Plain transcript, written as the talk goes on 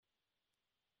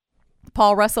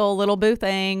Paul Russell, Lil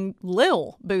Boothing.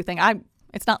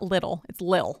 It's not little, it's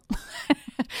Lil.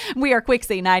 We are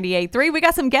Quixie 98.3. We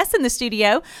got some guests in the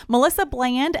studio. Melissa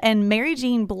Bland and Mary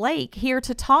Jean Blake here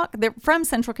to talk. They're from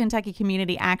Central Kentucky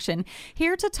Community Action,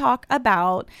 here to talk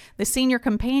about the Senior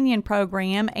Companion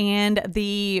Program and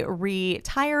the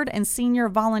Retired and Senior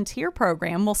Volunteer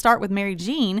Program. We'll start with Mary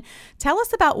Jean. Tell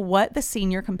us about what the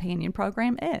Senior Companion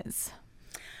Program is.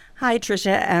 Hi,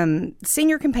 Tricia.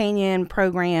 Senior Companion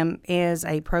Program is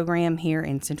a program here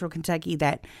in Central Kentucky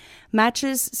that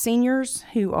matches seniors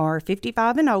who are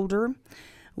 55 and older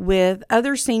with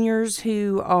other seniors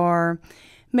who are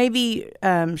maybe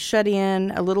shut in,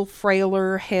 a little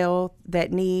frailer health,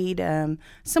 that need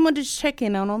someone to check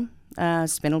in on them,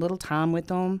 spend a little time with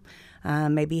them,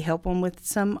 maybe help them with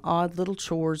some odd little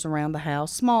chores around the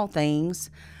house, small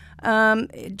things.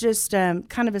 Just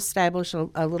kind of establish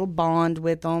a little bond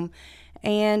with them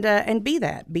and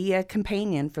be a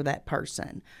companion for that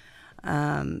person.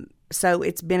 So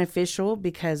it's beneficial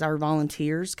because our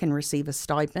volunteers can receive a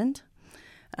stipend,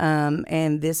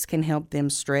 and this can help them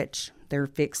stretch their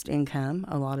fixed income.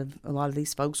 A lot of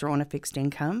these folks are on a fixed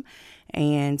income,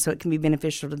 and so it can be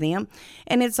beneficial to them.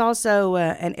 And it's also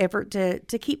an effort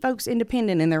to keep folks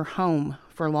independent in their home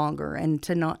for longer and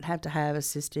to not have to have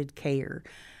assisted care.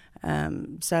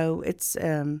 So it's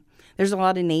there's a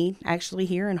lot of need actually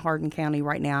here in Hardin County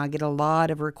right now. I get a lot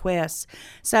of requests.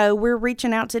 So we're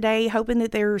reaching out today, hoping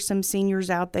that there are some seniors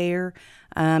out there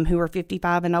who are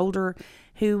 55 and older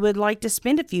who would like to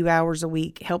spend a few hours a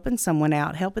week helping someone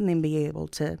out, helping them be able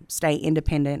to stay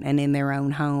independent and in their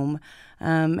own home,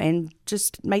 and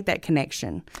just make that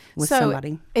connection with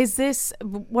somebody.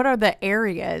 What are the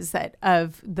areas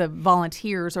of the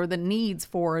volunteers or the needs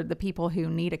for the people who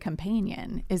need a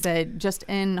companion? Is it just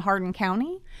in Hardin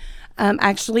County?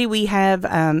 Actually, we have,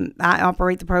 I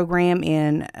operate the program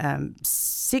in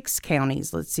 6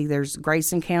 counties. Let's see, there's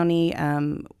Grayson County.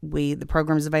 The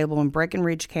program is available in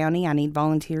Breckenridge County. I need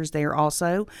volunteers there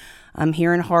also.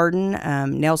 Here in Hardin,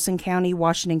 Nelson County,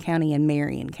 Washington County, and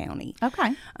Marion County.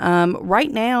 Okay. Right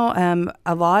now,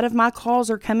 a lot of my calls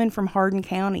are coming from Hardin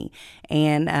County,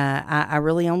 and I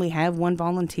really only have one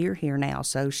volunteer here now,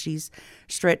 so she's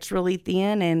stretched really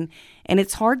thin, and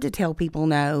it's hard to tell people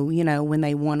no, when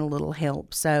they want a little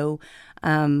help. So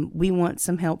we want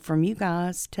some help from you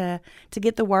guys to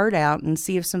get the word out and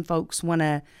see if some folks want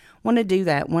to do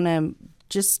that, want to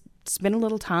just spend a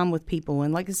little time with people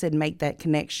and, like I said, make that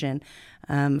connection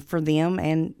for them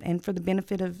and for the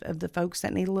benefit of the folks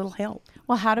that need a little help.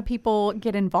 Well, how do people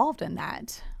get involved in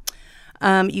that?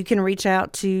 You can reach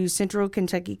out to Central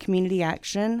Kentucky Community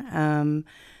Action.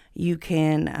 You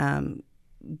can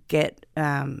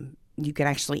you can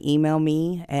actually email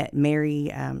me at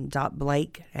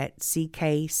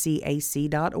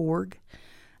mary.blake@ckcac.org.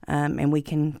 And we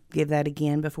can give that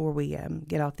again before we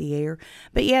get off the air.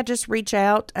 But yeah, just reach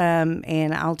out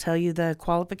and I'll tell you the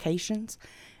qualifications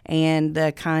and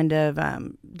the kind of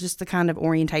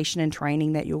orientation and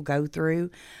training that you'll go through,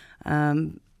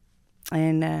 and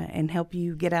help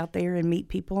you get out there and meet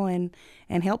people and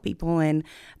help people. And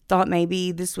thought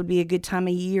maybe this would be a good time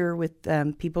of year with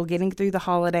people getting through the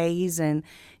holidays and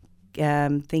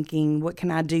thinking, what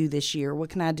can I do this year? What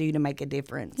can I do to make a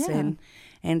difference? Yeah.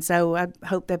 And so I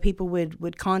hope that people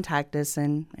would contact us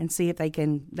and see if they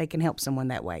can help someone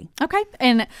that way. Okay,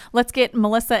 and let's get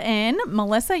Melissa in.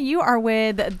 Melissa, you are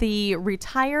with the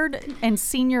Retired and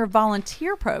Senior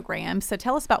Volunteer Program, so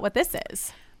tell us about what this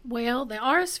is. Well, the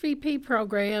R.S.V.P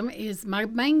program my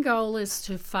main goal is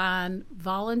to find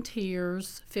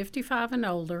volunteers 55 and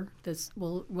older that's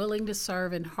willing to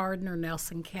serve in Hardin or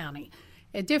Nelson County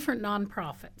at different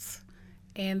nonprofits.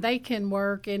 And they can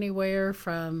work anywhere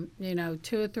from,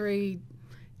 2 or 3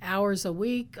 hours a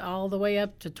week all the way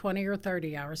up to 20 or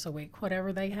 30 hours a week,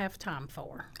 whatever they have time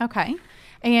for. Okay.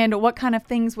 And what kind of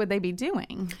things would they be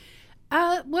doing?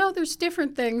 Well, there's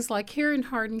different things. Like here in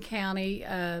Hardin County,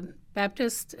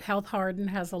 Baptist Health Hardin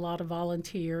has a lot of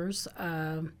volunteers.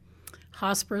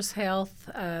 Hospice Health,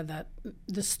 the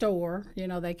store,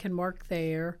 they can work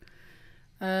there.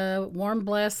 Warm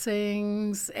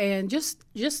Blessings, and just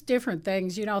different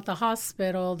things. At the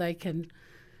hospital, they can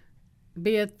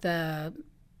be at the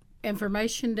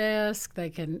information desk,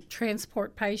 they can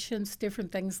transport patients,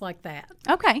 different things like that.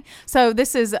 Okay. So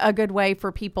this is a good way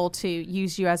for people to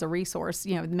use you as a resource.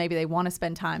 Maybe they want to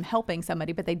spend time helping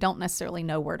somebody, but they don't necessarily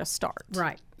know where to start.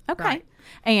 Right. Okay. Right.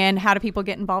 And how do people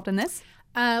get involved in this?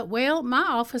 Well, my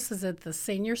office is at the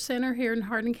Senior Center here in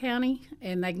Hardin County,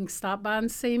 and they can stop by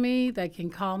and see me. They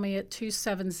can call me at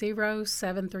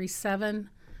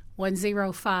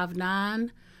 270-737-1059,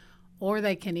 or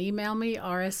they can email me,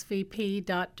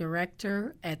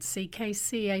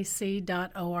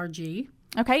 rsvp.director@ckcac.org.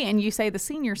 Okay, and you say the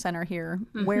senior center here.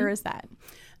 Where is that?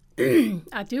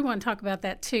 I do want to talk about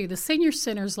that too. The senior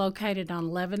center is located on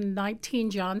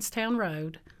 1119 Johnstown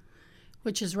Road,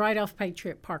 which is right off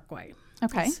Patriot Parkway.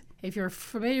 Okay. If you're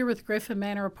familiar with Griffin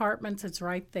Manor Apartments, it's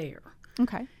right there.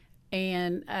 Okay.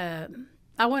 And I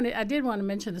did want to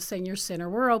mention the senior center.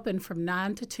 We're open from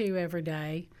 9 to 2 every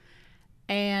day.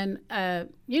 And,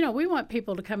 we want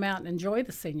people to come out and enjoy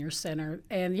the senior center.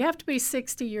 And you have to be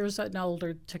 60 years and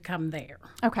older to come there.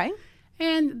 Okay.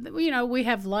 And, we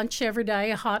have lunch every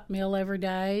day, a hot meal every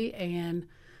day. And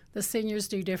the seniors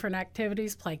do different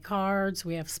activities, play cards.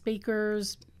 We have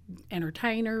speakers,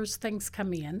 entertainers, things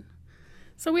come in.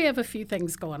 So we have a few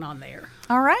things going on there.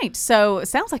 All right. So it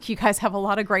sounds like you guys have a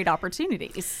lot of great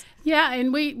opportunities. Yeah,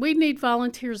 and we need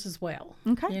volunteers as well.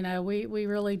 Okay. We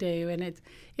really do. And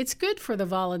it's good for the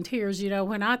volunteers.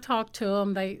 When I talk to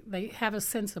them, they have a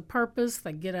sense of purpose.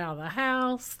 They get out of the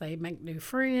house. They make new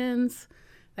friends.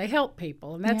 They help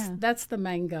people, and that's the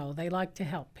main goal. They like to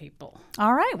help people.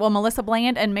 All right. Well, Melissa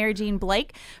Bland and Mary Jean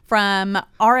Blake from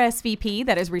R.S.V.P.,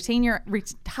 that is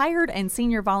Retired and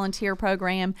Senior Volunteer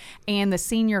Program, and the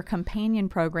Senior Companion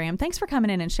Program. Thanks for coming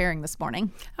in and sharing this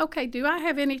morning. Okay. Do I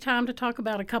have any time to talk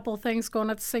about a couple of things going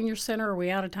at the senior center, or are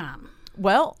we out of time?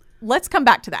 Well, let's come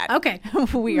back to that. Okay.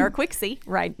 We are Quixie,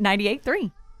 right?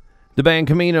 98.3. The band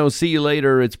Camino, see you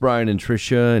later. It's Brian and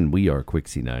Tricia, and we are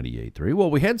Quixie 98.3.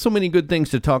 Well, we had so many good things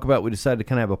to talk about, we decided to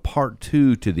kind of have a part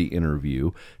 2 to the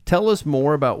interview. Tell us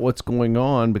more about what's going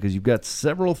on, because you've got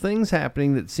several things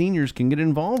happening that seniors can get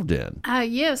involved in.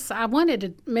 Yes, I wanted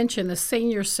to mention the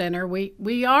senior center.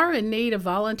 We are in need of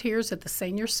volunteers at the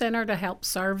senior center to help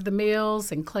serve the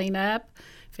meals and clean up.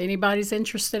 If anybody's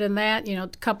interested in that, a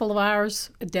couple of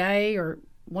hours a day or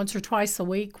once or twice a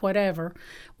week, whatever,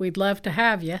 we'd love to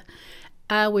have you.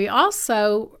 We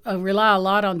also rely a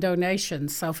lot on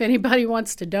donations. So if anybody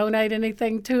wants to donate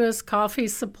anything to us, coffee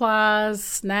supplies,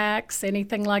 snacks,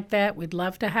 anything like that, we'd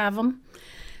love to have them.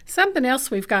 Something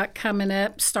else we've got coming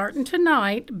up, starting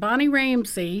tonight, Bonnie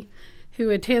Ramsey, who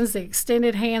attends the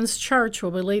Extended Hands Church,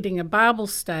 will be leading a Bible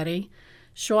study.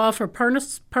 She'll offer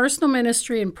personal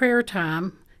ministry and prayer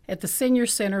time at the Senior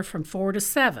Center from 4 to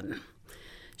 7.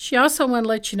 She also wanted to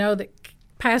let you know that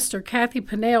Pastor Kathy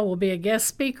Pinnell will be a guest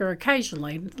speaker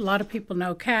occasionally. A lot of people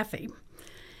know Kathy.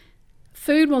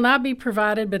 Food will not be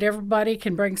provided, but everybody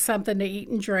can bring something to eat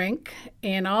and drink.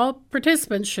 And all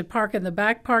participants should park in the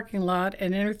back parking lot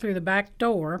and enter through the back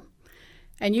door.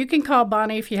 And you can call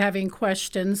Bonnie if you have any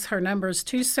questions. Her number is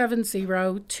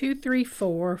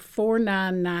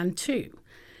 270-234-4992.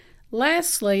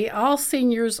 Lastly, all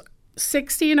seniors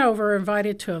 60 and over are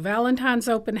invited to a Valentine's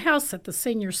open house at the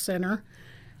Senior Center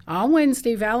on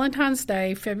Wednesday, Valentine's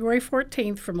Day, February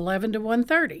 14th from 11 to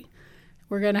 1:30.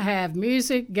 We're going to have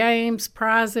music, games,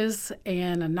 prizes,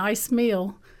 and a nice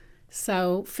meal.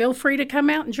 So feel free to come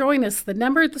out and join us. The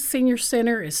number at the Senior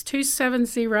Center is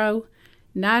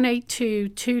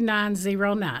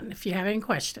 270-982-2909 if you have any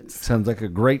questions. Sounds like a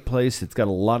great place. It's got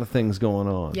a lot of things going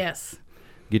on. Yes.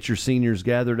 Get your seniors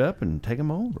gathered up and take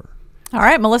them over. All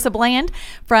right, Melissa Bland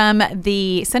from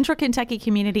the Central Kentucky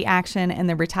Community Action and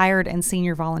the Retired and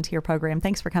Senior Volunteer Program.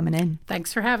 Thanks for coming in.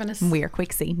 Thanks for having us. We are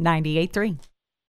Quixie 98.3.